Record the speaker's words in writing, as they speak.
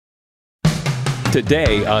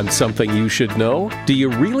Today on Something You Should Know, do you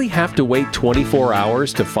really have to wait 24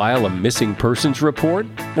 hours to file a missing persons report?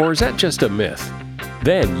 Or is that just a myth?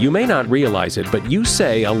 Then, you may not realize it, but you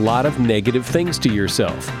say a lot of negative things to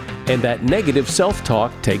yourself. And that negative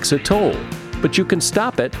self-talk takes a toll. But you can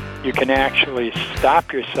stop it. You can actually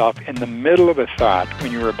stop yourself in the middle of a thought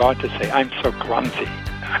when you're about to say, I'm so clumsy.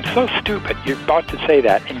 I'm so stupid. You're about to say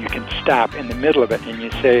that, and you can stop in the middle of it, and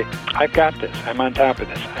you say, I've got this. I'm on top of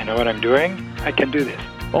this. I know what I'm doing. I can do this.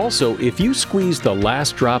 Also, if you squeeze the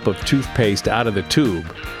last drop of toothpaste out of the tube,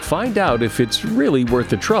 find out if it's really worth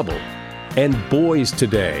the trouble. And boys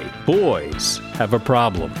today, boys have a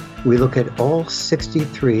problem. We look at all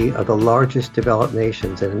 63 of the largest developed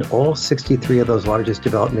nations, and in all 63 of those largest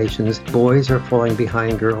developed nations, boys are falling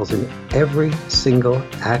behind girls in every single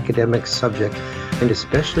academic subject, and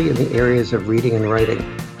especially in the areas of reading and writing.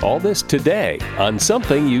 All this today on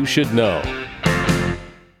Something You Should Know.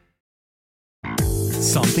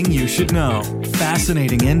 Something you should know.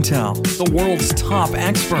 Fascinating intel, the world's top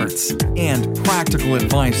experts, and practical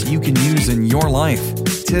advice you can use in your life.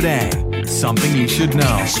 Today, Something You Should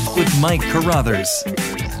Know with Mike Carruthers.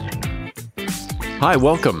 Hi,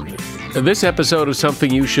 welcome. This episode of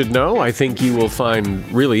Something You Should Know, I think you will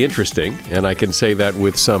find really interesting, and I can say that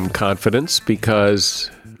with some confidence because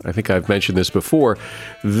I think I've mentioned this before.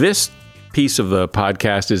 This piece of the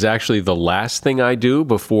podcast is actually the last thing I do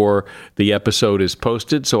before the episode is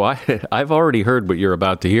posted, so I've already heard what you're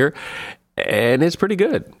about to hear, and it's pretty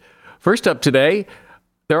good. First up today,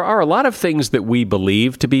 there are a lot of things that we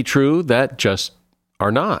believe to be true that just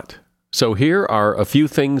are not. So here are a few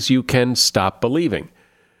things you can stop believing.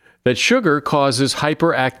 That sugar causes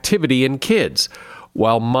hyperactivity in kids.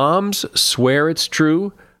 While moms swear it's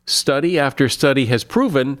true, study after study has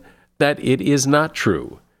proven that it is not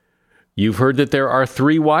true. You've heard that there are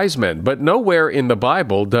 3 wise men, but nowhere in the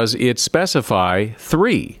Bible does it specify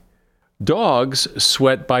 3. Dogs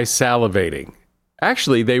sweat by salivating.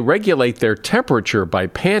 Actually, they regulate their temperature by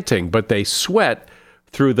panting, but they sweat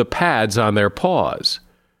through the pads on their paws.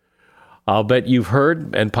 I'll bet you've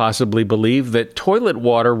heard and possibly believe that toilet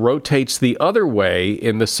water rotates the other way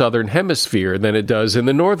in the southern hemisphere than it does in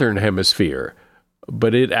the northern hemisphere,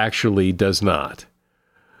 but it actually does not.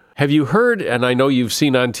 Have you heard, and I know you've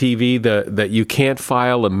seen on TV, that you can't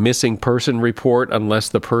file a missing person report unless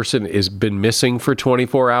the person has been missing for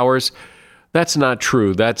 24 hours? That's not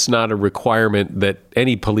true. That's not a requirement that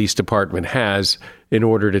any police department has in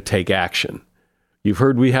order to take action. You've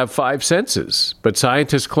heard we have 5 senses, but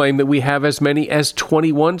scientists claim that we have as many as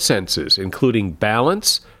 21 senses, including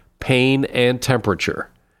balance, pain, and temperature.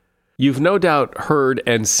 You've no doubt heard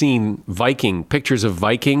and seen pictures of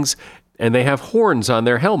Vikings, and they have horns on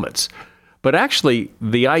their helmets. But actually,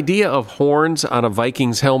 the idea of horns on a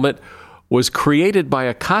Viking's helmet was created by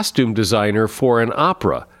a costume designer for an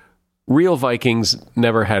opera. Real Vikings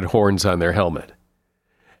never had horns on their helmet.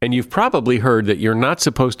 And you've probably heard that you're not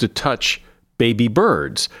supposed to touch baby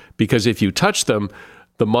birds, because if you touch them,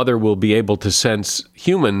 the mother will be able to sense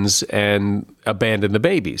humans and abandon the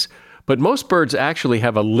babies. But most birds actually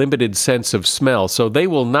have a limited sense of smell, so they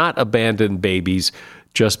will not abandon babies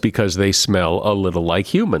just because they smell a little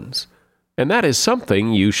like humans. And that is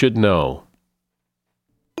something you should know.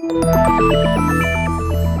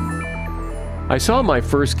 I saw my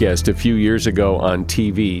first guest a few years ago on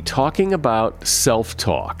TV talking about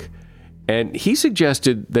self-talk. And he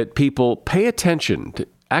suggested that people pay attention to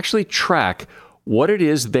actually track what it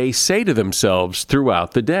is they say to themselves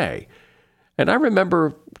throughout the day. And I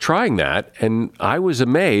remember trying that, and I was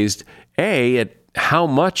amazed, A, at how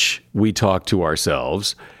much we talk to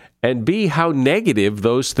ourselves, and B, how negative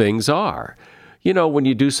those things are. You know, when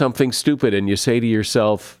you do something stupid and you say to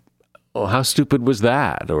yourself, oh, how stupid was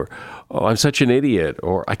that? Or, oh, I'm such an idiot.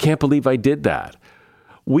 Or, I can't believe I did that.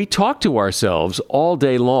 We talk to ourselves all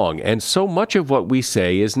day long, and so much of what we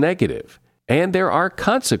say is negative. And there are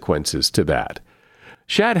consequences to that.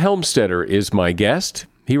 Shad Helmstetter is my guest.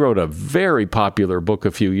 He wrote a very popular book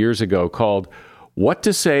a few years ago called What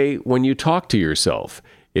to Say When You Talk to Yourself.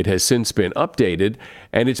 It has since been updated,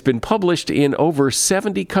 and it's been published in over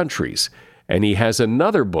 70 countries. And he has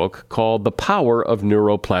another book called The Power of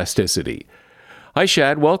Neuroplasticity. Hi,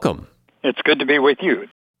 Shad. Welcome. It's good to be with you.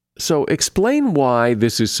 So explain why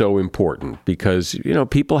this is so important, because,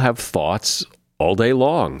 people have thoughts all day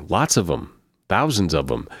long, lots of them, thousands of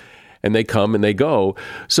them, and they come and they go.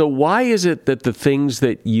 So why is it that the things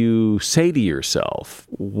that you say to yourself,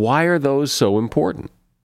 why are those so important?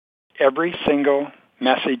 Every single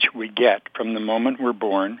message we get from the moment we're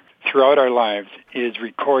born throughout our lives is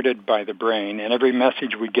recorded by the brain, and every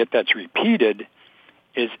message we get that's repeated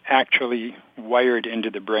is actually wired into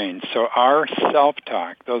the brain. So our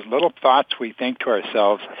self-talk, those little thoughts we think to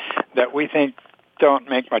ourselves that we think don't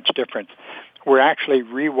make much difference, we're actually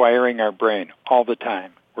rewiring our brain all the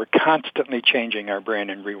time. We're constantly changing our brain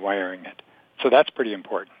and rewiring it. So that's pretty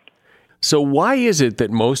important. So why is it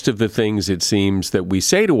that most of the things, it seems, that we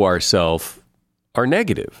say to ourselves are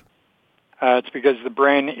negative? It's because the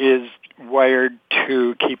brain is wired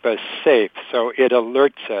to keep us safe. So it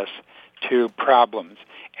alerts us to problems.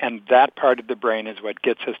 And that part of the brain is what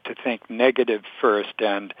gets us to think negative first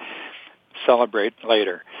and celebrate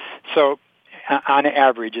later. So on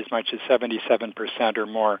average, as much as 77% or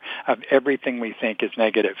more of everything we think is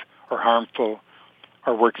negative or harmful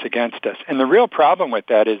or works against us. And the real problem with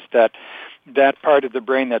that is that that part of the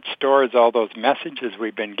brain that stores all those messages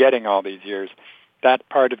we've been getting all these years, that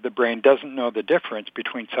part of the brain doesn't know the difference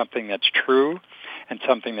between something that's true and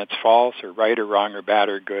something that's false or right or wrong or bad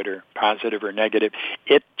or good or positive or negative.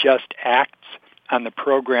 It just acts on the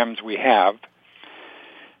programs we have,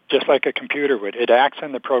 just like a computer would. It acts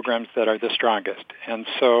on the programs that are the strongest. And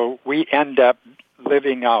so we end up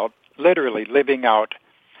literally living out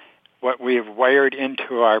what we have wired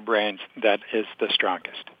into our brains that is the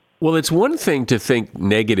strongest. Well, it's one thing to think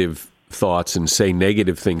negative thoughts and say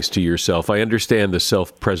negative things to yourself. I understand the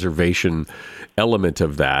self-preservation element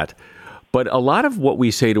of that. But a lot of what we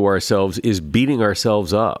say to ourselves is beating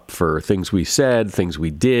ourselves up for things we said, things we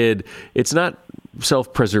did. It's not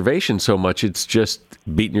self-preservation so much, it's just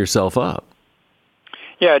beating yourself up.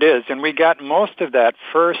 Yeah, it is. And we got most of that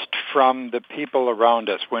first from the people around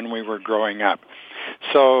us when we were growing up.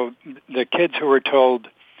 So the kids who were told,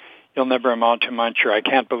 you'll never amount to much, or I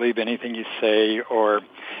can't believe anything you say, or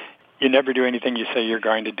you never do anything you say you're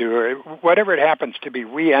going to do, or whatever it happens to be,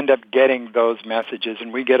 we end up getting those messages,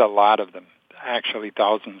 and we get a lot of them, actually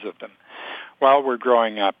thousands of them, while we're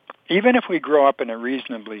growing up, even if we grow up in a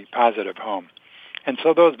reasonably positive home. And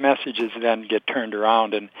so those messages then get turned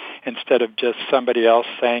around, and instead of just somebody else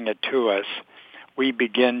saying it to us, we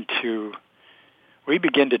begin to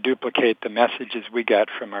duplicate the messages we got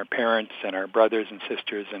from our parents and our brothers and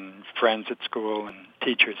sisters and friends at school and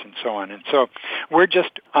teachers and so on. And so we're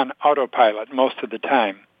just on autopilot most of the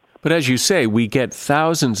time. But as you say, we get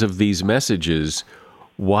thousands of these messages.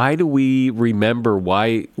 Why do we remember?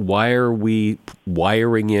 Why are we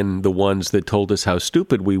wiring in the ones that told us how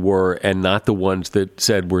stupid we were and not the ones that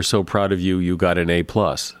said, we're so proud of you, you got an A+?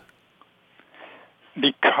 Because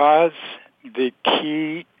the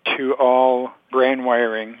key to all brain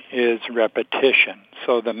wiring is repetition.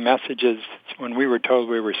 So the messages, when we were told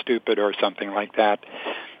we were stupid or something like that,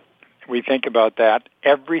 we think about that.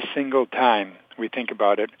 Every single time we think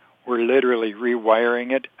about it, we're literally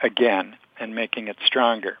rewiring it again and making it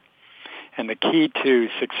stronger. And the key to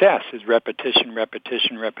success is repetition,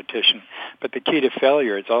 repetition, repetition. But the key to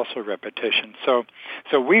failure is also repetition. So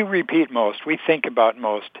we repeat most, we think about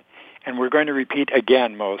most, and we're going to repeat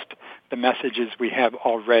again most the messages we have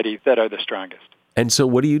already that are the strongest. And so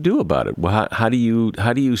what do you do about it? Well, how do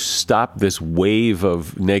you stop this wave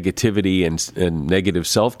of negativity and negative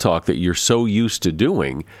self-talk that you're so used to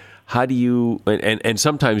doing? How do you, and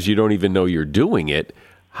sometimes you don't even know you're doing it,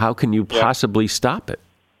 how can you possibly stop it?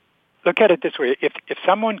 Look at it this way. If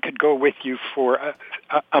someone could go with you for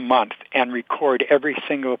a month and record every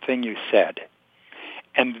single thing you said,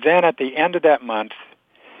 and then at the end of that month,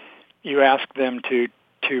 you ask them to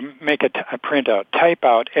make a printout, type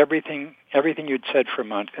out everything you'd said for a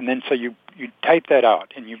month, and then so you type that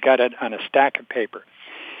out, and you got it on a stack of paper.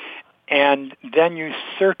 And then you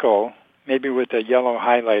circle, maybe with a yellow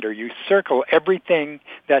highlighter, you circle everything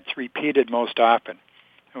that's repeated most often.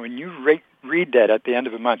 And when you read that at the end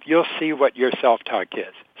of a month, you'll see what your self-talk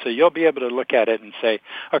is. So you'll be able to look at it and say,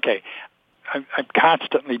 okay, I'm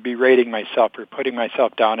constantly berating myself or putting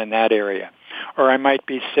myself down in that area. Or I might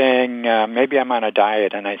be saying, maybe I'm on a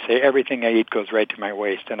diet, and I say everything I eat goes right to my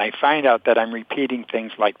waist. And I find out that I'm repeating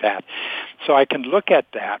things like that. So I can look at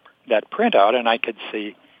that printout, and I could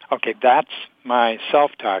see, okay, that's my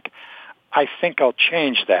self-talk. I think I'll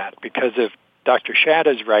change that, because if Dr. Shad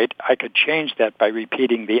is right, I could change that by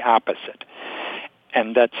repeating the opposite.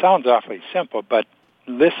 And that sounds awfully simple, but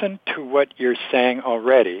listen to what you're saying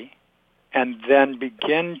already, and then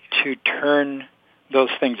begin to turn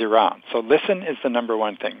those things around. So listen is the number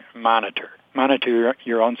one thing. Monitor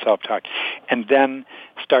your own self-talk, and then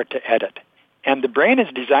start to edit. And the brain is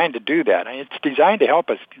designed to do that. It's designed to help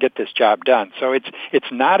us get this job done. So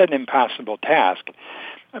it's not an impossible task.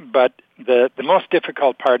 But the most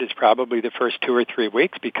difficult part is probably the first 2 or 3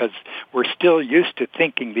 weeks because we're still used to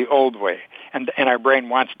thinking the old way. And our brain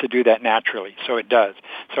wants to do that naturally, so it does.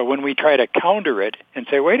 So when we try to counter it and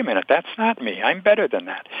say, wait a minute, that's not me, I'm better than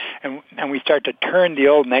that, and we start to turn the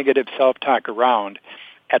old negative self-talk around,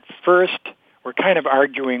 at first we're kind of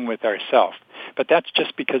arguing with ourselves. But that's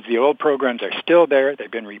just because the old programs are still there,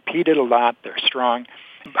 they've been repeated a lot, they're strong.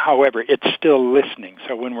 However, it's still listening.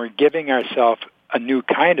 So when we're giving ourselves a new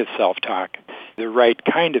kind of self-talk, the right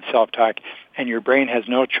kind of self-talk, and your brain has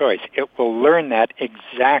no choice. It will learn that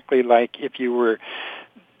exactly like if you were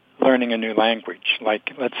learning a new language.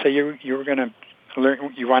 Like, let's say you were going to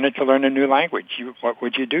learn, you wanted to learn a new language. What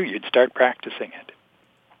would you do? You'd start practicing it.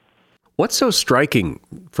 What's so striking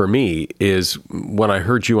for me is when I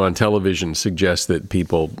heard you on television suggest that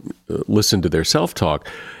people listen to their self-talk,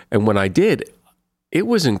 and when I did, it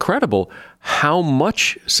was incredible how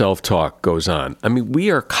much self-talk goes on. I mean, we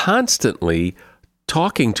are constantly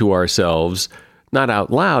talking to ourselves, not out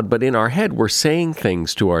loud, but in our head, we're saying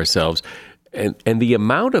things to ourselves. And the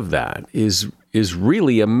amount of that is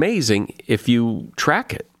really amazing if you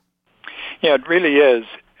track it. Yeah, it really is.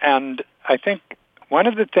 And I think one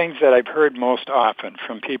of the things that I've heard most often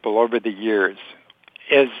from people over the years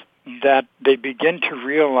is that they begin to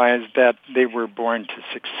realize that they were born to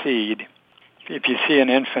succeed. If you see an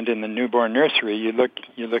infant in the newborn nursery, you look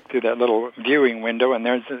through that little viewing window, and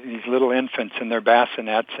there's these little infants in their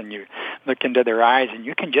bassinets, and you look into their eyes, and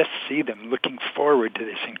you can just see them looking forward to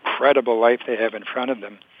this incredible life they have in front of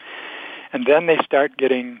them. And then they start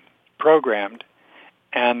getting programmed,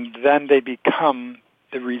 and then they become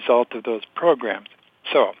the result of those programs.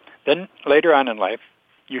 So then later on in life,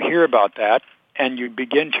 you hear about that, and you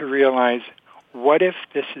begin to realize, what if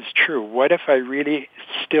this is true? What if I really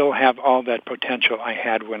still have all that potential I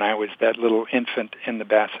had when I was that little infant in the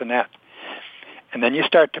bassinet? And then you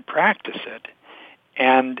start to practice it,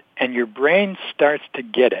 and your brain starts to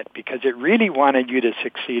get it because it really wanted you to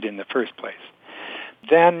succeed in the first place.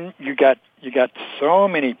 Then you got so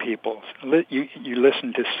many people. You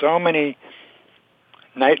listen to so many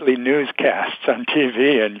nightly newscasts on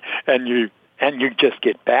TV, and you just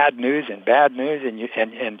get bad news, and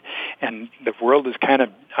the world is kind of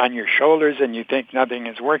on your shoulders, and you think nothing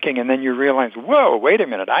is working, and then you realize, whoa, wait a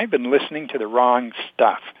minute, I've been listening to the wrong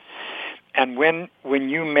stuff. And when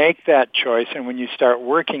you make that choice and when you start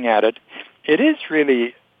working at it, it is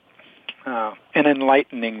really an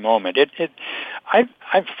enlightening moment.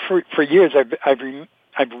 For years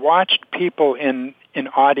I've watched people in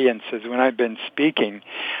audiences when I've been speaking.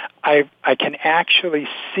 I can actually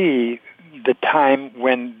see the time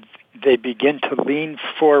when they begin to lean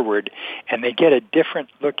forward and they get a different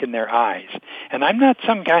look in their eyes. And I'm not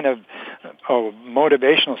some kind of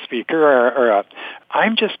motivational speaker,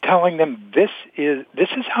 I'm just telling them this is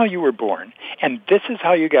how you were born, and this is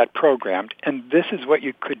how you got programmed, and this is what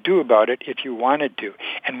you could do about it if you wanted to.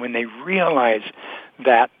 And when they realize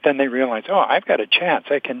that, then they realize, oh, I've got a chance.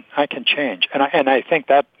 I can change. And I think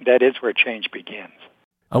that is where change begins.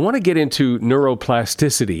 I want to get into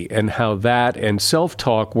neuroplasticity and how that and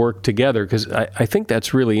self-talk work together, because I think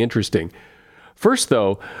that's really interesting. First,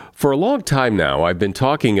 though, for a long time now, I've been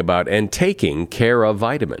talking about and taking Care of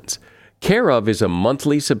vitamins. Care of is a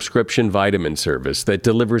monthly subscription vitamin service that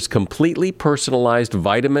delivers completely personalized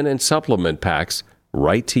vitamin and supplement packs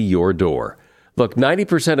right to your door. Look,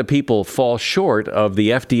 90% of people fall short of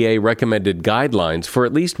the FDA-recommended guidelines for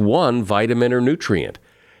at least one vitamin or nutrient.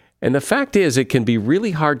 And the fact is, it can be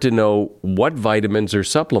really hard to know what vitamins or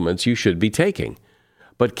supplements you should be taking.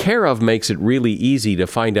 But Care of makes it really easy to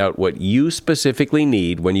find out what you specifically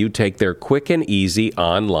need when you take their quick and easy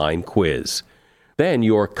online quiz. Then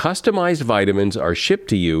your customized vitamins are shipped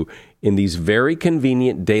to you in these very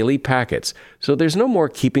convenient daily packets, so there's no more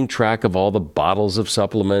keeping track of all the bottles of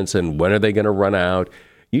supplements and when are they going to run out.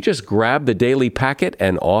 You just grab the daily packet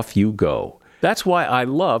and off you go. That's why I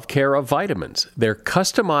love Care of vitamins. They're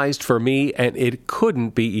customized for me, and it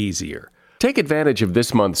couldn't be easier. Take advantage of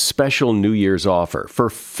this month's special New Year's offer. For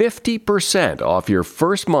 50% off your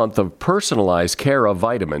first month of personalized Care of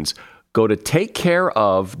vitamins, go to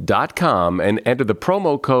takecareof.com and enter the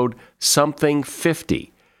promo code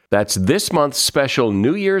SOMETHING50. That's this month's special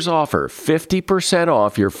New Year's offer, 50%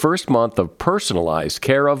 off your first month of personalized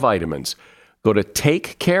Care of vitamins. Go to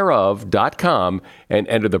takecareof.com and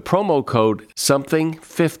enter the promo code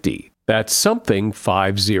SOMETHING50. That's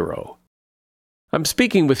SOMETHING50. I'm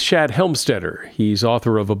speaking with Shad Helmstetter. He's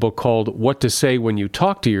author of a book called What to Say When You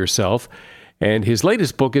Talk to Yourself, and his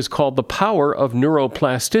latest book is called The Power of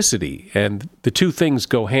Neuroplasticity, and the two things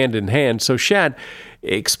go hand in hand. So, Shad,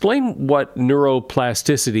 explain what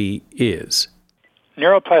neuroplasticity is.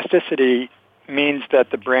 Neuroplasticity means that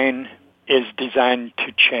the brain is designed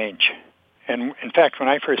to change. And in fact, when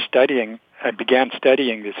I began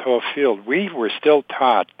studying this whole field, we were still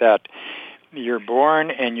taught that you're born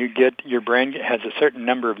and your brain has a certain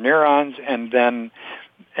number of neurons, and that's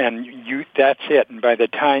it. And by the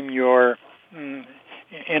time you're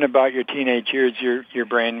in about your teenage years, your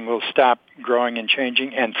brain will stop growing and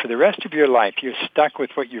changing, and for the rest of your life, you're stuck with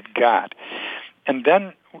what you've got. And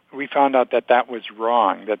then we found out that was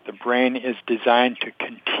wrong, that the brain is designed to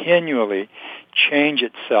continually change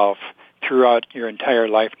itself throughout your entire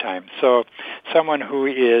lifetime. So someone who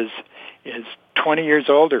is 20 years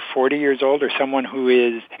old or 40 years old, or someone who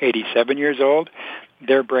is 87 years old,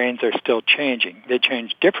 their brains are still changing. They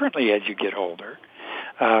change differently as you get older,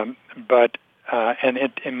 but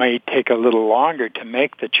it may take a little longer to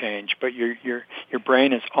make the change, but your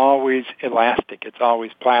brain is always elastic. It's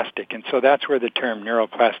always plastic. And so that's where the term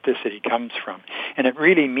neuroplasticity comes from. And it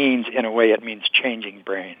really means, in a way, it means changing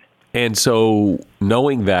brain. And so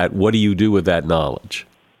knowing that, what do you do with that knowledge?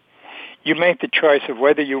 You make the choice of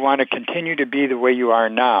whether you want to continue to be the way you are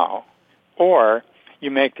now, or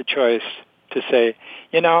you make the choice to say,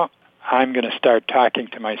 I'm going to start talking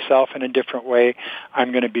to myself in a different way.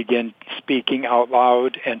 I'm going to begin speaking out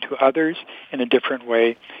loud and to others in a different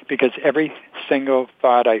way, because every single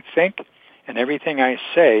thought I think and everything I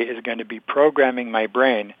say is going to be programming my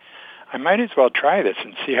brain. I might as well try this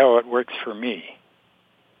and see how it works for me.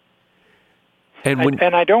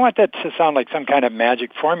 And I don't want that to sound like some kind of magic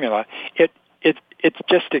formula. It's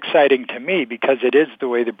just exciting to me because it is the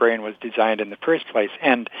way the brain was designed in the first place,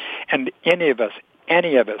 and any of us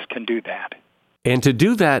can do that. And to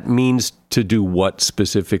do that means to do what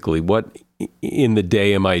specifically? What in the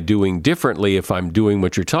day am I doing differently if I'm doing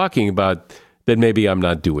what you're talking about that maybe I'm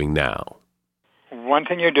not doing now? One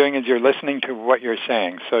thing you're doing is you're listening to what you're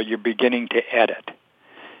saying, so you're beginning to edit.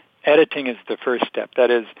 Editing is the first step.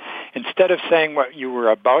 That is, instead of saying what you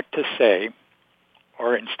were about to say,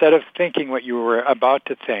 or instead of thinking what you were about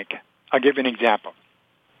to think, I'll give you an example.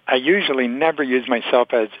 I usually never use myself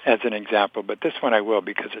as an example, but this one I will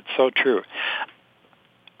because it's so true.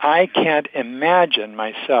 I can't imagine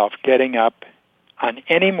myself getting up on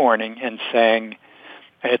any morning and saying,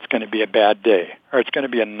 it's going to be a bad day, or it's going to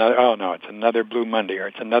be it's another Blue Monday, or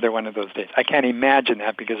it's another one of those days. I can't imagine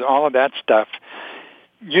that because all of that stuff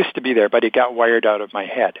used to be there, but it got wired out of my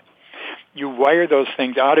head. You wire those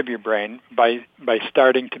things out of your brain by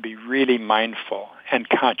starting to be really mindful and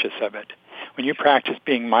conscious of it. When you practice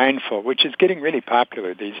being mindful, which is getting really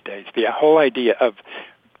popular these days, the whole idea of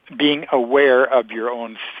being aware of your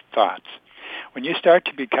own thoughts. When you start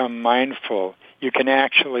to become mindful, you can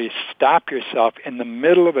actually stop yourself in the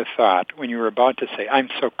middle of a thought when you're about to say, I'm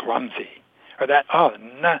so clumsy. Or that,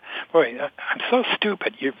 I'm so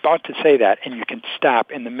stupid. You're about to say that, and you can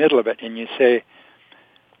stop in the middle of it, and you say,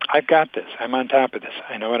 I've got this. I'm on top of this.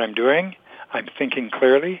 I know what I'm doing. I'm thinking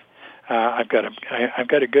clearly. I've got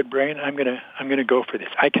a good brain. I'm gonna go for this.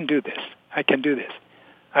 I can do this. I can do this.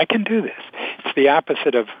 I can do this. It's the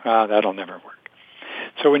opposite of that'll never work.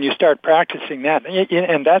 So when you start practicing that,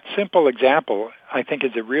 and that simple example, I think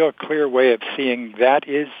is a real clear way of seeing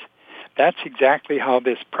that's exactly how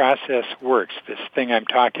this process works. This thing I'm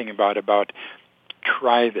talking about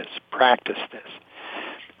try this, practice this.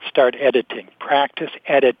 Start editing, practice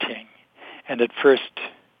editing. And at first,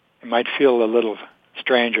 it might feel a little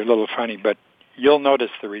strange or a little funny, but you'll notice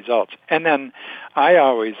the results. And then I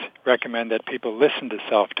always recommend that people listen to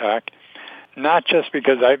self-talk, not just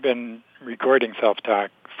because I've been recording self-talk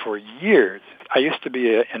for years. I used to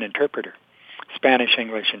be an interpreter,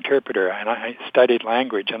 Spanish-English interpreter, and I studied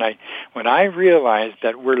language. And when I realized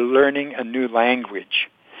that we're learning a new language,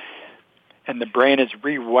 and the brain is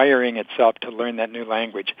rewiring itself to learn that new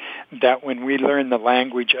language, that when we learn the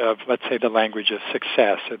language of, let's say, the language of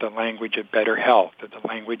success, or the language of better health, or the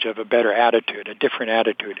language of a better attitude, a different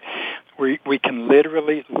attitude, we can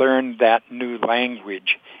literally learn that new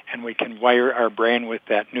language, and we can wire our brain with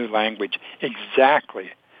that new language exactly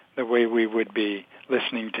the way we would be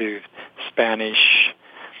listening to Spanish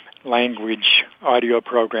language audio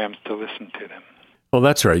programs to listen to them. Well,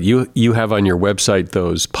 that's right. You have on your website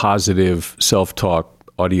those positive self-talk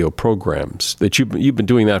audio programs that you've been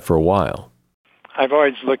doing that for a while. I've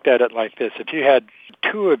always looked at it like this. If you had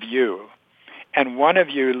two of you, and one of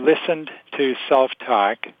you listened to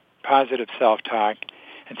self-talk, positive self-talk,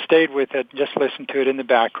 and stayed with it, just listened to it in the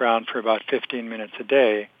background for about 15 minutes a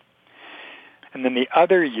day, and then the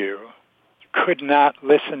other you could not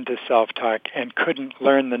listen to self-talk and couldn't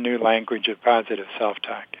learn the new language of positive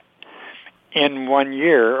self-talk. In 1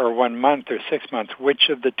 year or 1 month or 6 months, which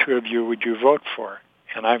of the two of you would you vote for?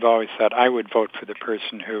 And I've always thought I would vote for the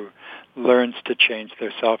person who learns to change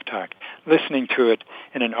their self-talk. Listening to it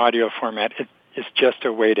in an audio format is just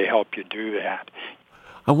a way to help you do that.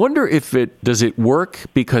 I wonder if does it work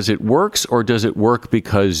because it works, or does it work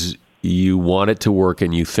because you want it to work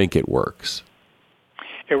and you think it works?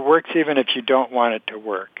 It works even if you don't want it to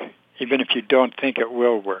work, even if you don't think it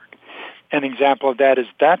will work. An example of that is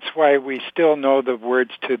that's why we still know the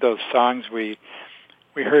words to those songs we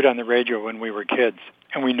heard on the radio when we were kids,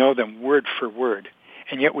 and we know them word for word.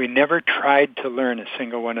 And yet we never tried to learn a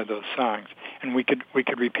single one of those songs, and we could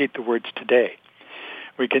repeat the words today.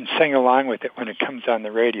 We can sing along with it when it comes on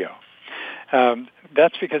the radio.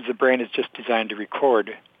 That's because the brain is just designed to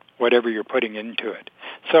record whatever you're putting into it.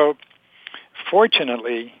 So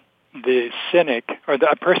fortunately, the cynic or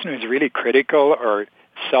the person who's really critical or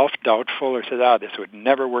self-doubtful or says, this would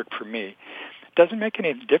never work for me, doesn't make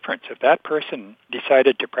any difference. If that person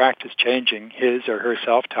decided to practice changing his or her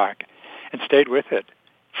self-talk and stayed with it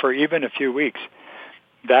for even a few weeks,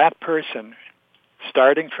 that person,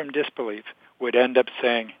 starting from disbelief, would end up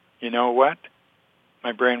saying, you know what?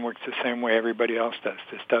 My brain works the same way everybody else does.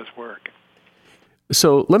 This does work.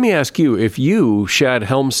 So let me ask you, if you, Shad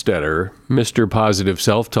Helmstetter, Mr. Positive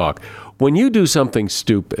Self-Talk, when you do something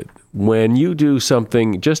stupid, when you do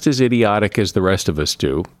something just as idiotic as the rest of us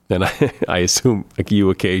do, and I assume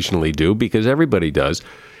you occasionally do because everybody does,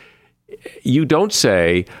 you don't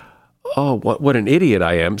say, oh, what an idiot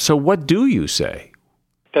I am. So what do you say?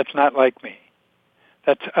 That's not like me.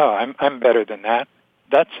 I'm better than that.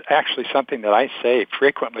 That's actually something that I say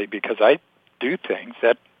frequently because I do things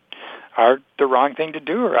that are the wrong thing to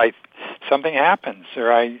do, or something happens,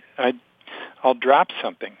 or I'll drop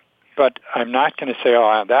something. But I'm not going to say,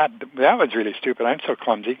 that was really stupid. I'm so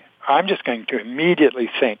clumsy. I'm just going to immediately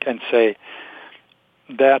think and say,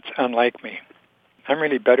 that's unlike me. I'm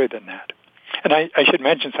really better than that. And I should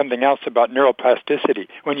mention something else about neuroplasticity.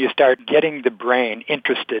 When you start getting the brain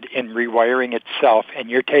interested in rewiring itself and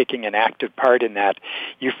you're taking an active part in that,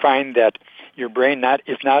 you find that your brain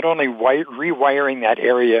is not only rewiring that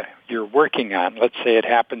area you're working on, let's say it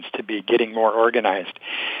happens to be getting more organized,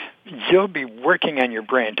 you'll be working on your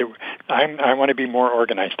brain I want to be more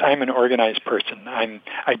organized. I'm an organized person.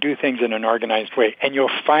 I do things in an organized way. And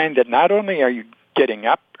you'll find that not only are you getting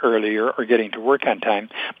up earlier or getting to work on time,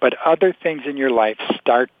 but other things in your life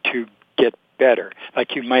start to get better.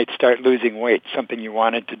 Like you might start losing weight, something you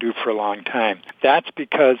wanted to do for a long time. That's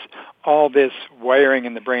because all this wiring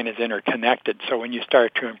in the brain is interconnected. So when you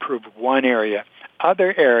start to improve one area,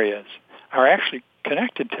 other areas are actually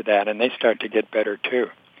connected to that, and they start to get better too.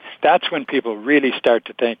 That's when people really start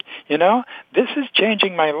to think, this is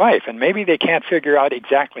changing my life. And maybe they can't figure out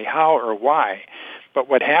exactly how or why. But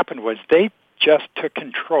what happened was they just took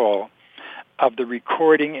control of the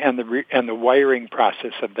recording and the wiring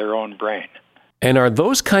process of their own brain. And are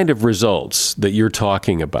those kind of results that you're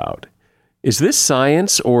talking about, is this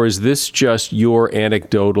science or is this just your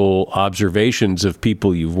anecdotal observations of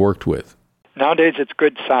people you've worked with? Nowadays it's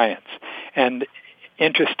good science. And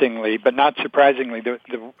interestingly, but not surprisingly, the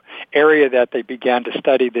area that they began to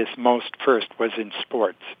study this most first was in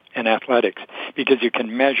sports and athletics, because you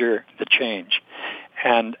can measure the change.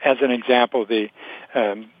 And as an example, the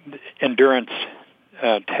endurance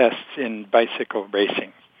tests in bicycle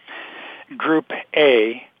racing. Group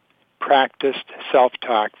A practiced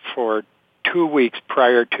self-talk for 2 weeks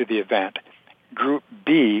prior to the event. Group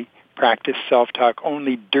B practiced self-talk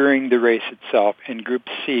only during the race itself, and Group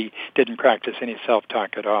C didn't practice any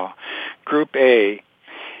self-talk at all. Group A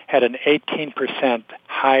had an 18%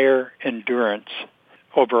 higher endurance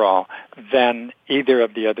overall than either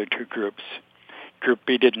of the other two groups. Group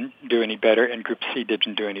B didn't do any better, and Group C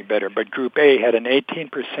didn't do any better. But Group A had an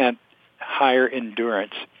 18% higher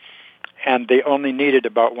endurance, and they only needed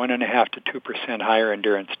about 1.5 to 2% higher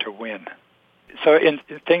endurance to win. So in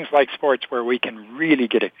things like sports where we can really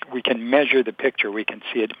we can measure the picture, we can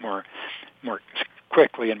see it more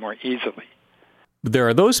quickly and more easily. There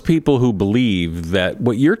are those people who believe that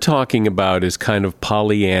what you're talking about is kind of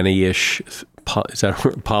Pollyanna-ish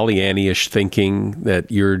thinking, that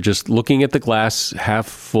you're just looking at the glass half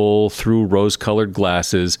full through rose-colored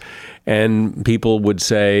glasses, and people would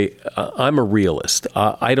say, I'm a realist.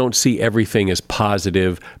 I don't see everything as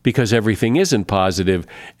positive because everything isn't positive,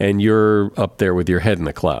 and you're up there with your head in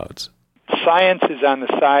the clouds. Science is on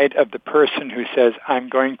the side of the person who says, I'm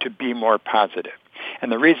going to be more positive.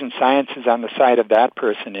 And the reason science is on the side of that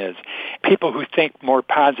person is people who think more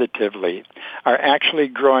positively are actually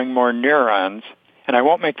growing more neurons. And I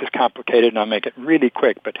won't make this complicated, and I'll make it really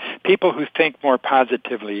quick, but people who think more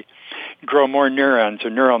positively grow more neurons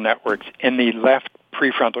or neural networks in the left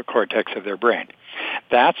prefrontal cortex of their brain.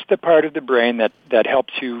 That's the part of the brain that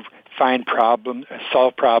helps you find problems,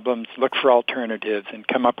 solve problems, look for alternatives, and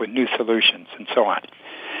come up with new solutions, and so on.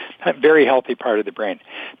 A very healthy part of the brain.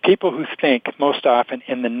 People who think most often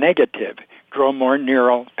in the negative grow more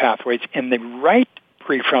neural pathways in the right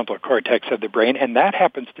prefrontal cortex of the brain, and that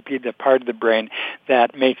happens to be the part of the brain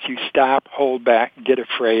that makes you stop, hold back, get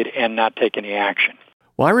afraid, and not take any action.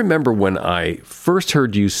 Well, I remember when I first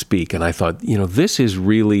heard you speak, and I thought, this is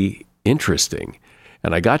really interesting.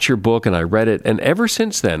 And I got your book and I read it, and ever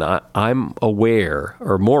since then, I'm aware,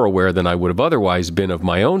 or more aware than I would have otherwise been, of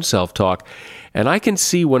my own self-talk, and I can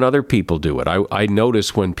see when other people do it. I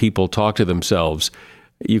notice when people talk to themselves,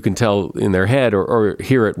 you can tell in their head or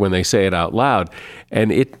hear it when they say it out loud,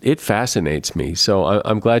 and it fascinates me. So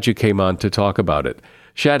I'm glad you came on to talk about it.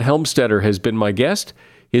 Shad Helmstetter has been my guest.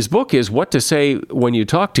 His book is What to Say When You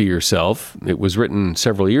Talk to Yourself. It was written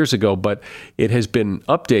several years ago, but it has been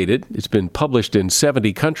updated. It's been published in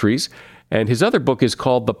 70 countries. And his other book is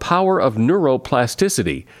called The Power of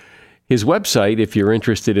Neuroplasticity. His website, if you're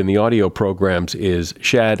interested in the audio programs, is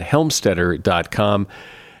shadhelmstetter.com.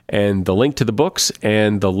 And the link to the books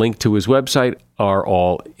and the link to his website are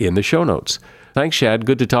all in the show notes. Thanks, Shad.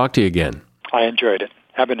 Good to talk to you again. I enjoyed it.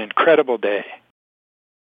 Have an incredible day.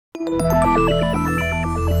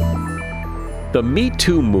 The Me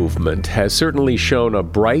Too movement has certainly shone a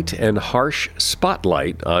bright and harsh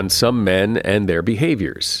spotlight on some men and their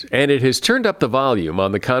behaviors, and it has turned up the volume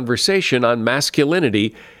on the conversation on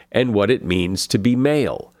masculinity and what it means to be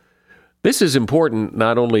male. This is important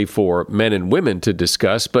not only for men and women to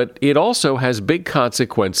discuss, but it also has big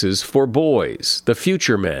consequences for boys, the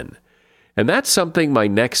future men. And that's something my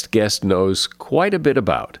next guest knows quite a bit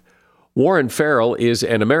about. Warren Farrell is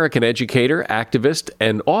an American educator, activist,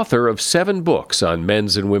 and author of 7 books on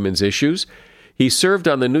men's and women's issues. He served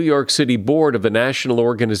on the New York City board of the National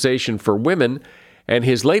Organization for Women, and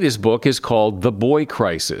his latest book is called The Boy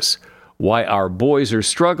Crisis: Why Our Boys Are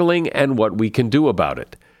Struggling and What We Can Do About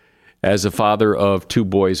It. As a father of 2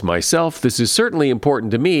 boys myself, this is certainly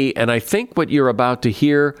important to me, and I think what you're about to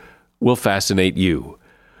hear will fascinate you.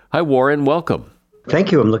 Hi, Warren. Welcome.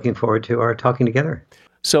 Thank you. I'm looking forward to our talking together.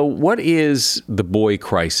 So what is the boy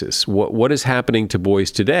crisis? What is happening to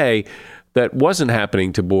boys today that wasn't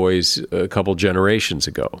happening to boys a couple generations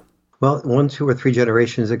ago? Well, 1, 2, or 3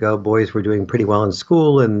 generations ago, boys were doing pretty well in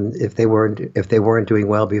school, and if they weren't doing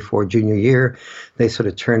well before junior year, they sort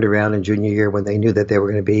of turned around in junior year when they knew that they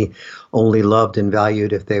were going to be only loved and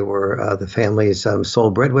valued if they were the family's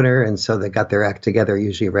sole breadwinner, and so they got their act together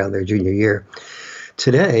usually around their junior year.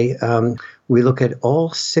 Today, we look at all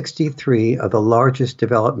 63 of the largest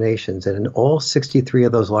developed nations, and in all 63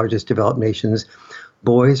 of those largest developed nations,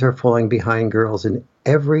 boys are falling behind girls in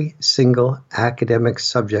every single academic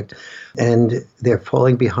subject, and they're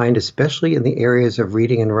falling behind especially in the areas of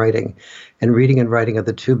reading and writing. And reading and writing are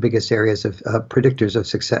the 2 biggest areas of predictors of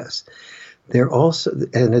success. They're also,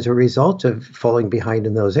 and as a result of falling behind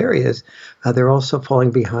in those areas, they're also falling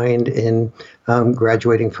behind in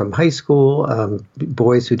graduating from high school.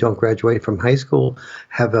 Boys who don't graduate from high school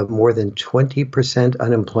have a more than 20%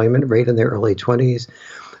 unemployment rate in their early 20s.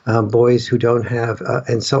 Boys who don't have,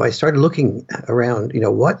 and so I started looking around,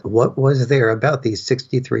 what was there about these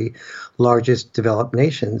 63 largest developed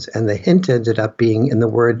nations? And the hint ended up being in the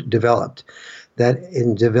word developed. That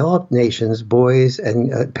in developed nations, boys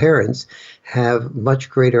and parents have much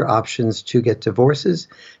greater options to get divorces,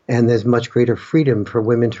 and there's much greater freedom for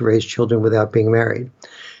women to raise children without being married.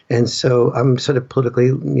 And so I'm sort of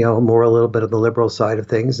politically, more a little bit of the liberal side of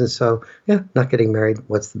things. And so, not getting married,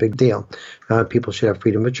 what's the big deal? People should have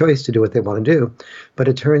freedom of choice to do what they want to do. But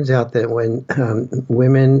it turns out that when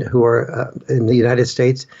women who are in the United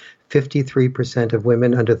States, 53% of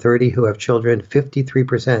women under 30 who have children,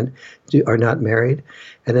 53% are not married.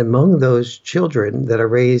 And among those children that are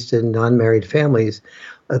raised in non-married families,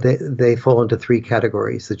 they fall into 3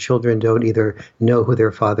 categories. The children don't either know who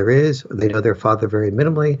their father is, or they know their father very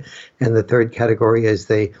minimally. And the 3rd category is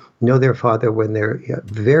they know their father when they're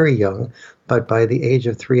very young, but by the age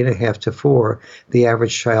of 3.5 to 4, the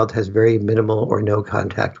average child has very minimal or no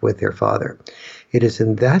contact with their father. It is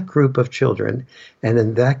in that group of children, and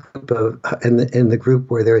in that group of, in the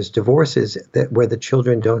group where there's divorces, where the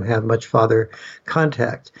children don't have much father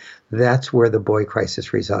contact, that's where the boy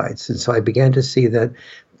crisis resides. And so I began to see that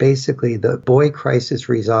basically the boy crisis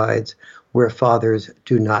resides where fathers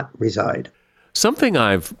do not reside. Something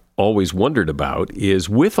I've always wondered about is,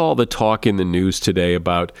 with all the talk in the news today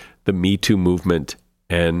about the Me Too movement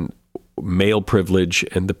and male privilege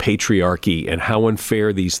and the patriarchy and how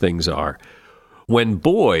unfair these things are, when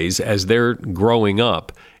boys, as they're growing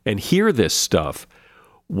up and hear this stuff,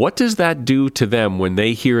 What does that do to them when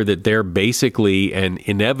they hear that they're basically and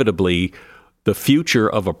inevitably the future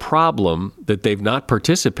of a problem that they've not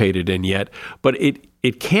participated in yet, but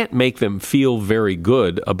it can't make them feel very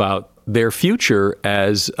good about their future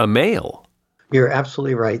as a male? You're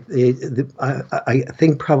absolutely right. I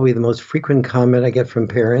think probably the most frequent comment I get from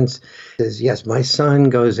parents is, yes, my son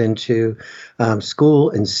goes into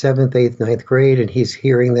school in 7th, 8th, 9th grade, and he's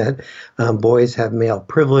hearing that boys have male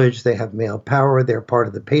privilege, they have male power, they're part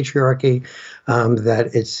of the patriarchy,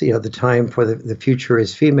 that it's, the time for the future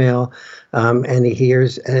is female. And he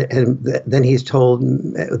hears, and then he's told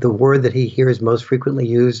the word that he hears most frequently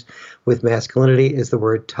used with masculinity is the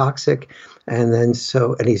word toxic. And then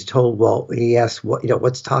and he's told, well, he asks,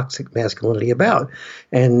 what's toxic masculinity about?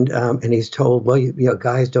 And he's told, well,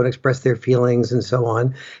 guys don't express their feelings and so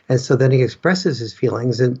on. And so then he expresses his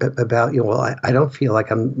feelings about, well, I don't feel like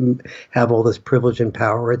have all this privilege and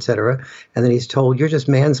power, et cetera. And then he's told, you're just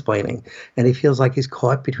mansplaining. And he feels like he's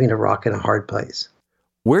caught between a rock and a hard place.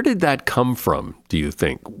 Where did that come from, do you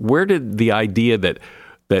think? Where did the idea that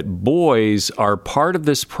boys are part of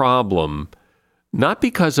this problem, not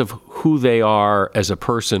because of who they are as a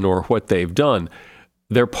person or what they've done,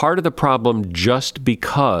 they're part of the problem just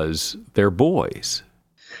because they're boys?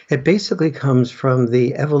 It basically comes from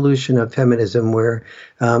the evolution of feminism, where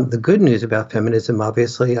the good news about feminism,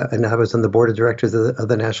 obviously, and I was on the board of directors of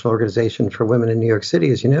the National Organization for Women in New York City,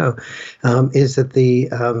 as you know, is that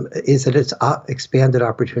it's expanded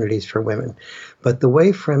opportunities for women. But the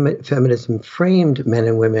way feminism framed men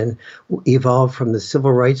and women evolved from the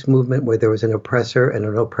civil rights movement, where there was an oppressor and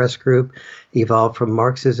an oppressed group, evolved from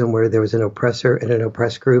Marxism, where there was an oppressor and an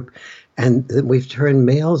oppressed group. And we've turned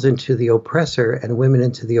males into the oppressor and women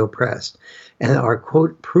into the oppressed. And our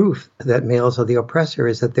quote proof that males are the oppressor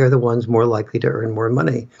is that they're the ones more likely to earn more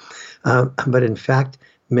money. But in fact,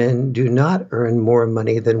 men do not earn more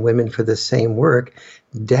money than women for the same work.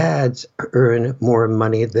 Dads earn more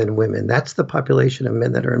money than women. That's the population of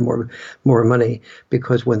men that earn more money,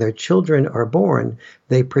 because when their children are born,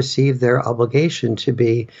 they perceive their obligation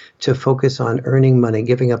to focus on earning money,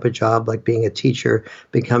 giving up a job like being a teacher,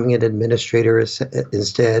 becoming an administrator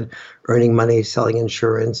instead, earning money, selling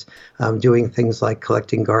insurance, doing things like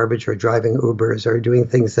collecting garbage or driving Ubers, or doing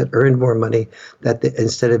things that earn more money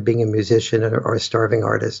instead of being a musician or a starving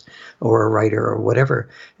artist or a writer or whatever.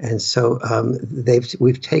 And so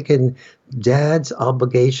we've taken dad's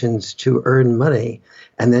obligations to earn money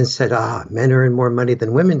and then said, men earn more money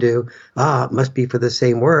than women do. It must be for the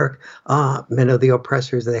same work. Men are the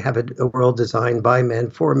oppressors. They have a world designed by men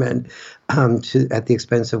for men at the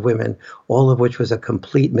expense of women, all of which was a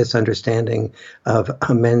complete misunderstanding of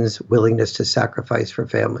men's willingness to sacrifice for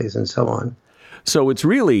families and so on. So it's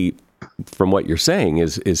really, from what you're saying,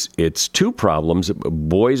 is it's two problems.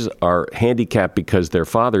 Boys are handicapped because their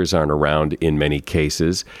fathers aren't around in many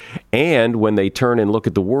cases. And when they turn and look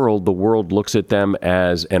at the world looks at them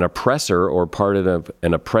as an oppressor or part of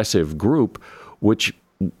an oppressive group, which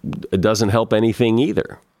doesn't help anything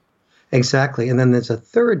either. Exactly. And then there's a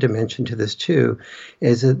third dimension to this, too,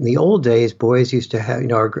 is that in the old days, boys used to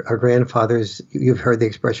have, our grandfathers, you've heard the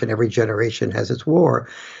expression, every generation has its war.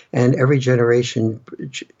 And every generation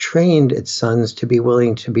trained its sons to be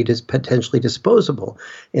willing to be potentially disposable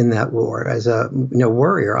in that war as a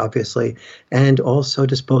warrior, obviously, and also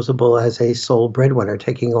disposable as a sole breadwinner,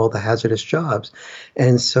 taking all the hazardous jobs.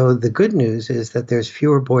 And so the good news is that there's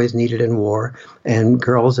fewer boys needed in war, and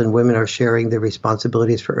girls and women are sharing the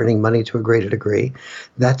responsibilities for earning money to a greater degree.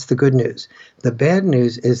 That's the good news. The bad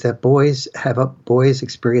news is that boys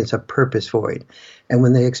experience a purpose void. And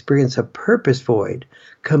when they experience a purpose void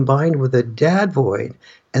combined with a dad void,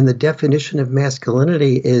 and the definition of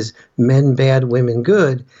masculinity is men bad, women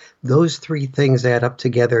good, those three things add up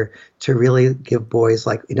together to really give boys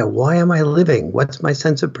why am I living? What's my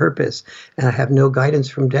sense of purpose? And I have no guidance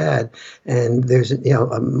from dad. And there's,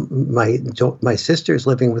 my sister's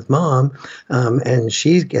living with mom, and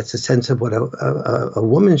she gets a sense of what a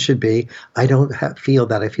woman should be. I don't feel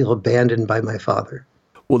that. I feel abandoned by my father.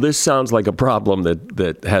 Well, this sounds like a problem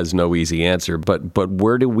that has no easy answer, but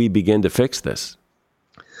where do we begin to fix this?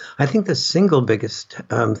 I think the single biggest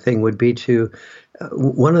thing would be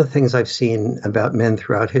one of the things I've seen about men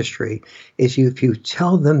throughout history is if you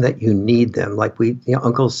tell them that you need them, like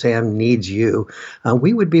Uncle Sam needs you,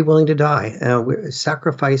 we would be willing to die.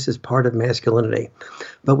 Sacrifice is part of masculinity.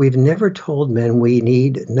 But we've never told men we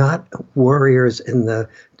need not warriors in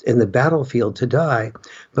the battlefield to die,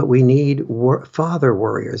 but we need father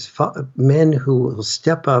warriors, men who will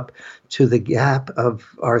step up to the gap of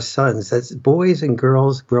our sons. That's boys and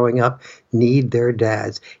girls growing up need their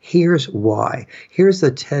dads. Here's why. Here's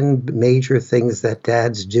the 10 major things that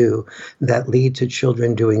dads do that lead to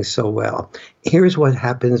children doing so well. Here's what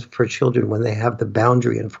happens for children when they have the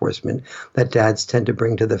boundary enforcement that dads tend to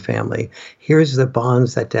bring to the family. Here's the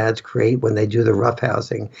bonds that dads create when they do the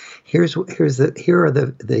roughhousing. Here are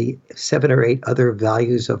the 7 or 8 other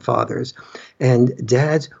values of fathers. And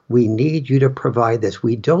dads, we need you to provide this.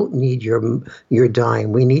 We don't need your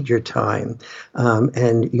dime. We need your time.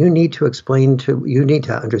 And you need to you need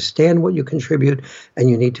to understand what you contribute, and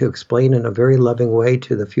you need to explain in a very loving way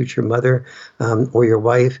to the future mother or your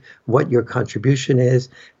wife what your contribution is.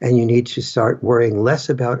 And you need to start worrying less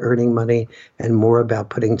about earning money and more about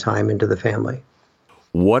putting time into the family.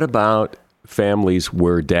 What about families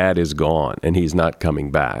where dad is gone and he's not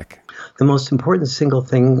coming back? The most important single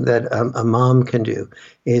thing that a mom can do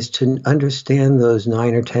is to understand those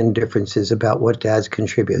 9 or 10 differences about what dads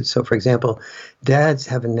contribute. So, for example, dads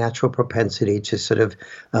have a natural propensity to sort of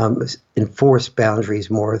enforce boundaries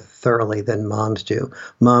more thoroughly than moms do.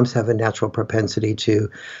 Moms have a natural propensity to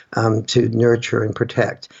nurture and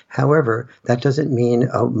protect. However, that doesn't mean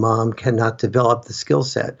a mom cannot develop the skill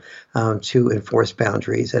set to enforce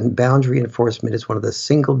boundaries. And boundary enforcement is one of the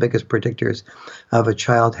single biggest predictors of a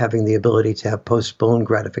child having the ability to have postponed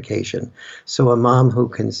gratification. So a mom who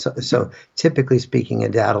can, so typically speaking, a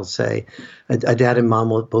dad will say, a dad and mom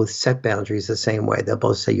will both set boundaries the same way. They'll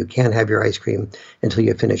both say, you can't have your ice cream until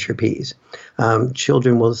you finish your peas.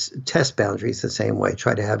 Children will test boundaries the same way,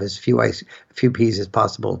 try to have as few peas as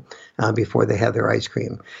possible before they have their ice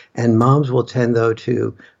cream. And moms will tend, though,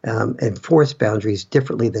 to enforce boundaries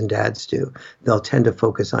differently than dads do. They'll tend to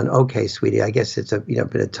focus on, okay, sweetie, I guess it's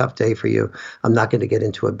been a tough day for you. I'm not going to get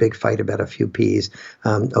into a big fight about a few peas.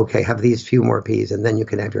 Okay, have these few more peas, and then you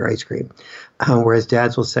can have your ice cream. Whereas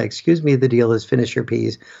dads will say, excuse me, the deal is finish your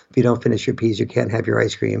peas. If you don't finish your peas, you can't have your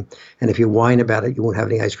ice cream. And if you whine about it, you won't have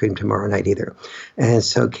any ice cream tomorrow night either. And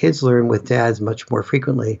so kids learn with dads much more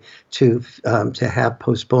frequently to have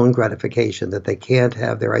postponed gratification, that they can't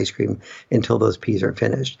have their ice cream until those peas are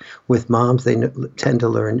finished. With moms, they tend to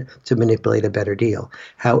learn to manipulate a better deal.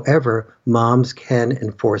 However, moms can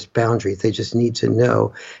enforce boundaries. They just need to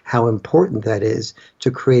know how important that is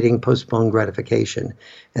to creating postponed gratification.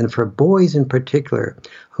 And for boys in particular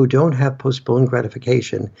who don't have postponed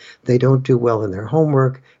gratification, they don't do well in their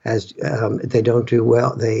homework, as they don't do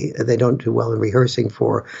well in rehearsing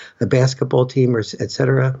for the basketball team, or et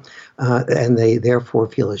cetera, and they therefore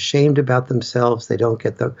feel ashamed about themselves. They don't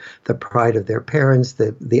get the pride of their parents,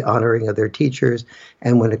 the honoring of their teachers.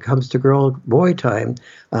 And when it comes to girl-boy time,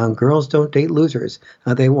 girls don't date losers.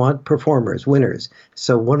 They want performers, winners.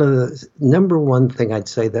 So one of the number one thing I'd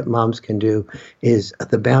say that moms can do is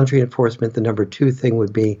the boundary enforcement. The number 2 thing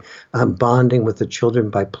would be bonding with the children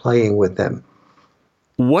by playing with them.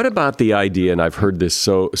 What about the idea, and I've heard this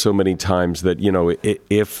so many times, that,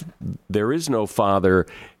 if there is no father,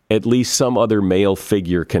 at least some other male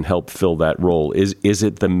figure can help fill that role. Is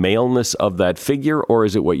it the maleness of that figure, or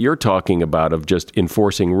is it what you're talking about of just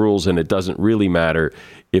enforcing rules and it doesn't really matter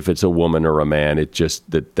if it's a woman or a man? It's just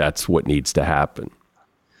that's what needs to happen?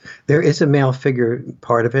 There is a male figure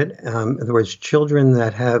part of it. In other words, children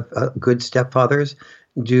that have good stepfathers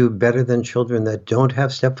do better than children that don't have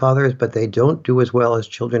stepfathers, but they don't do as well as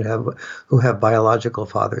children who have biological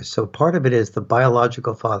fathers. So part of it is the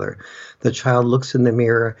biological father. The child looks in the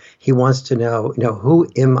mirror. He wants to know,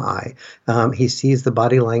 who am I? He sees the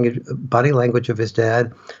body language of his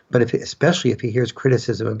dad, but especially if he hears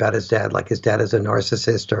criticism about his dad, like his dad is a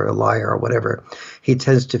narcissist or a liar or whatever, he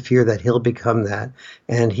tends to fear that he'll become that.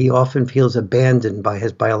 And he often feels abandoned by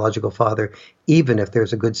his biological father, even if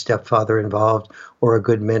there's a good stepfather involved or a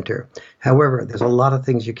good mentor. However, there's a lot of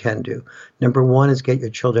things you can do. Number 1 is get your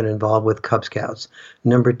children involved with Cub Scouts.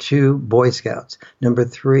 Number 2, Boy Scouts. Number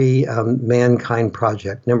 3, Mankind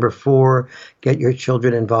Project. Number 4, get your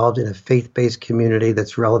children involved in a faith-based community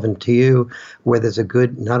that's relevant to you, where there's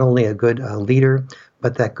not only a good leader,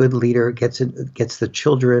 but that good leader gets the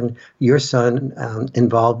children, your son,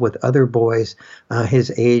 involved with other boys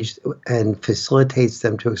his age, and facilitates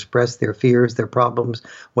them to express their fears, their problems,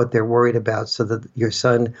 what they're worried about, so that your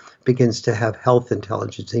son begins to have health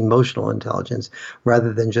intelligence, emotional intelligence,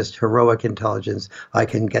 rather than just heroic intelligence. I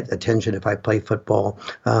can get attention if I play football,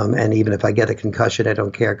 and even if I get a concussion, I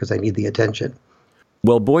don't care because I need the attention.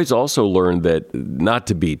 Well, boys also learn that not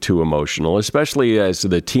to be too emotional, especially as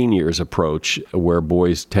the teen years approach, where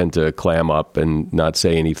boys tend to clam up and not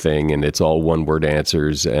say anything, and it's all one-word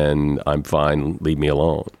answers, and I'm fine, leave me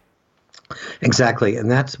alone. Exactly,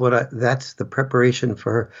 and that's the preparation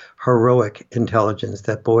for heroic intelligence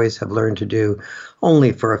that boys have learned to do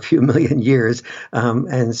only for a few million years,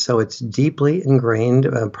 and so it's deeply ingrained.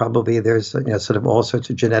 Probably there's sort of all sorts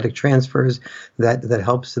of genetic transfers that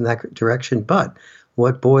helps in that direction, but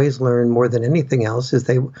what boys learn more than anything else is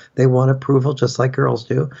they want approval just like girls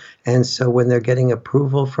do. And so when they're getting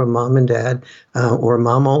approval from mom and dad or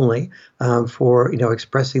mom only for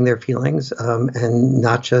expressing their feelings and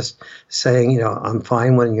not just saying I'm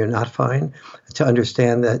fine when you're not fine, to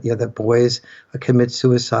understand that that boys commit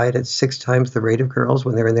suicide at 6 times the rate of girls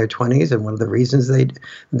when they're in their 20s, and one of the reasons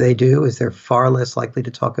they do is they're far less likely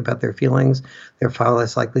to talk about their feelings. They're far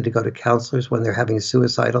less likely to go to counselors when they're having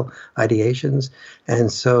suicidal ideations, and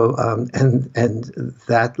so and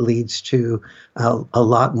that leads to a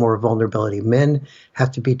lot more vulnerability. Men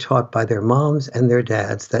have to be taught by their moms and their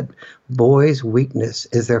dads that boys' weakness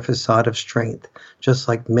is their facade of strength, just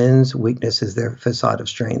like men's weakness is their facade of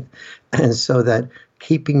strength. And so that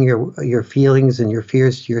keeping your feelings and your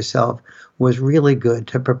fears to yourself was really good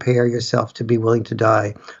to prepare yourself to be willing to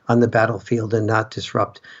die on the battlefield and not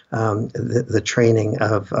disrupt the training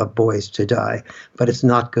of boys to die. But it's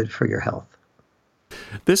not good for your health.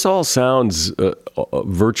 This all sounds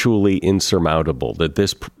virtually insurmountable,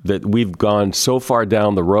 that we've gone so far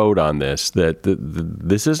down the road on this that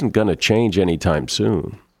this isn't going to change anytime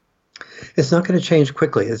soon. It's not going to change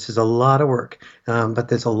quickly. This is a lot of work, but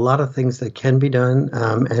there's a lot of things that can be done.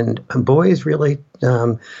 And boys really,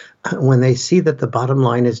 when they see that the bottom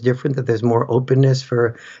line is different, that there's more openness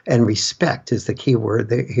for, and respect is the key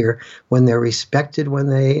word here. When they're respected, when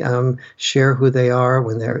they share who they are,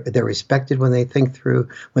 when they're respected, when they think through,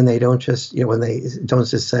 when they don't just, when they don't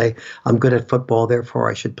just say, I'm good at football,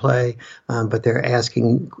 therefore I should play, but they're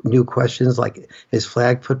asking new questions like, is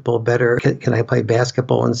flag football better? Can I play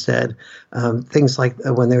basketball instead? Things like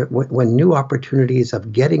when new opportunities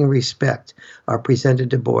of getting respect are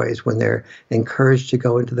presented to boys, when they're encouraged to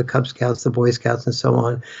go into the Cub Scouts, the Boy Scouts, and so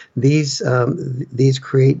on, these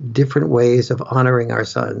create different ways of honoring our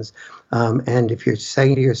sons. And if you're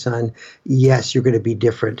saying to your son, yes, you're going to be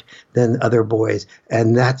different than other boys,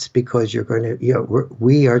 and that's because you're going to,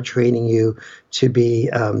 we are training you to be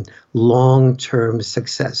long-term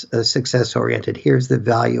success-oriented. Here's the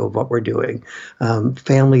value of what we're doing.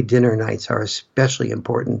 Family dinner nights are especially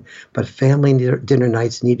important, but family dinner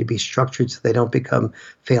nights need to be structured so they don't become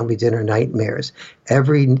family dinner nightmares.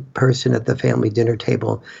 Every person at the family dinner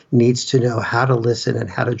table needs to know how to listen and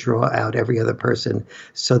how to draw out every other person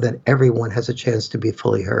so that everyone has a chance to be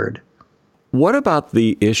fully heard. What about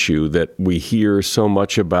the issue that we hear so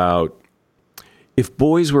much about, if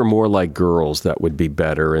boys were more like girls, that would be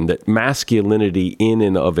better, and that masculinity in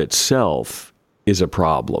and of itself is a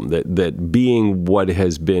problem, that being what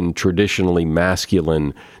has been traditionally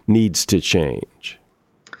masculine needs to change?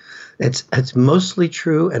 It's mostly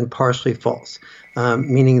true and partially false,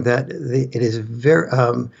 meaning that it is very...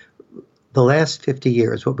 the last 50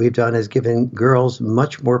 years, what we've done is given girls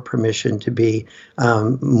much more permission to be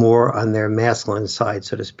more on their masculine side,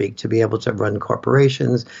 so to speak, to be able to run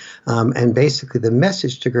corporations. And basically the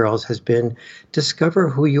message to girls has been, discover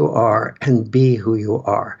who you are and be who you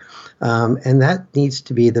are. And that needs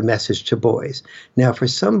to be the message to boys. Now, for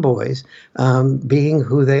some boys, being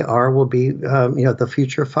who they are will be, the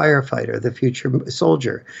future firefighter, the future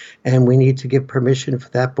soldier. And we need to give permission for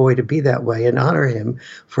that boy to be that way and honor him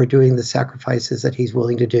for doing the sacrifices that he's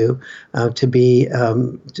willing to do to be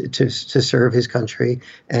to serve his country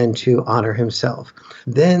and to honor himself.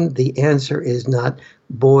 Then the answer is not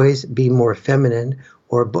boys be more feminine,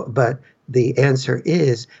 but the answer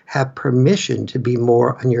is have permission to be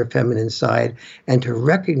more on your feminine side and to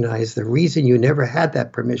recognize the reason you never had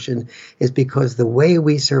that permission is because the way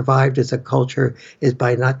we survived as a culture is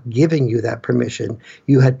by not giving you that permission.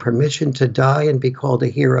 You had permission to die and be called a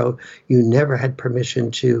hero. You never had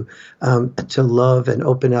permission to love and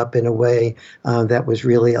open up in a way that was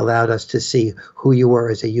really allowed us to see who you were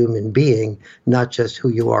as a human being, not just who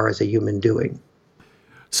you are as a human doing.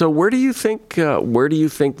 So where do you think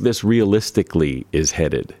this realistically is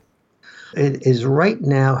headed? It is right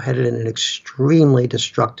now headed in an extremely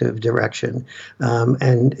destructive direction.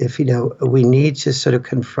 And if, we need to sort of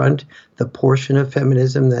confront the portion of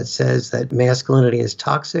feminism that says that masculinity is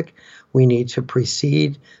toxic. We need to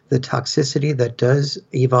precede the toxicity that does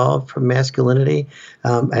evolve from masculinity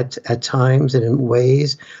at times and in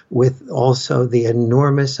ways, with also the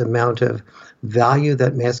enormous amount of value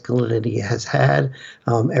that masculinity has had.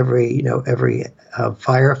 Every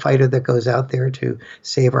firefighter that goes out there to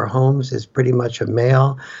save our homes is pretty much a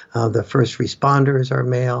male. The first responders are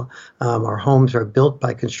male. Our homes are built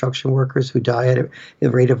by construction workers who die at a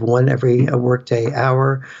rate of one every every workday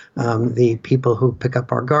hour, the people who pick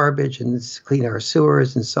up our garbage and clean our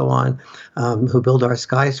sewers and so on, who build our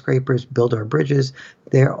skyscrapers, build our bridges.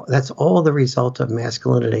 That's all the result of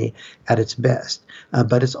masculinity at its best.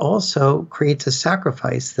 But it also creates a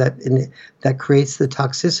sacrifice that creates the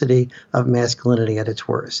toxicity of masculinity at its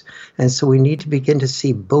worst. And so we need to begin to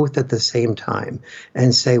see both at the same time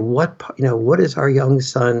and say, what is our young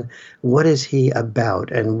son? What is he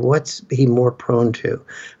about? And what's he more prone to?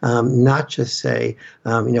 Not just say,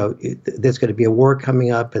 there's going to be a war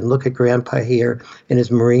coming up and look at grandpa here in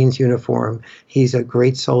his Marines uniform. He's a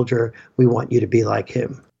great soldier. We want you to be like him.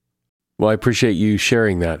 Well, I appreciate you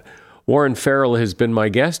sharing that. Warren Farrell has been my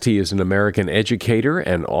guest. He is an American educator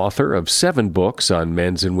and author of 7 books on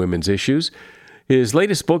men's and women's issues. His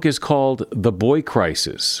latest book is called The Boy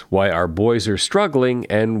Crisis: Why Our Boys Are Struggling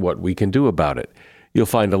and What We Can Do About It. You'll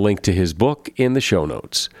find a link to his book in the show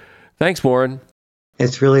notes. Thanks, Warren.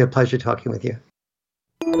 It's really a pleasure talking with you.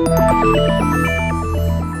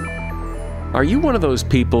 Are you one of those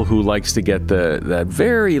people who likes to get that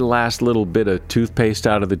very last little bit of toothpaste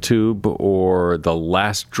out of the tube or the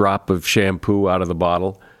last drop of shampoo out of the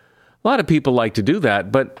bottle? A lot of people like to do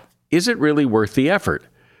that, but is it really worth the effort?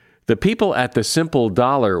 The people at the Simple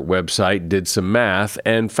Dollar website did some math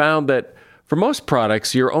and found that for most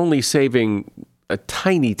products, you're only saving a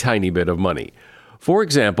tiny, tiny bit of money. For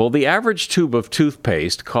example, the average tube of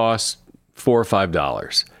toothpaste costs $4 or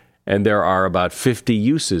 $5, and there are about 50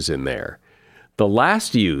 uses in there. The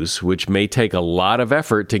last use, which may take a lot of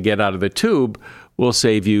effort to get out of the tube, will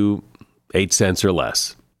save you 8 cents or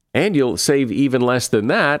less. And you'll save even less than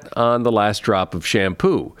that on the last drop of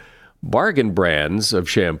shampoo. Bargain brands of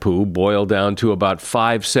shampoo boil down to about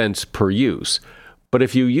 5 cents per use. But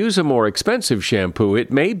if you use a more expensive shampoo,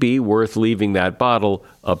 it may be worth leaving that bottle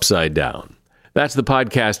upside down. That's the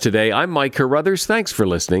podcast today. I'm Mike Carruthers. Thanks for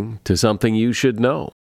listening to Something You Should Know.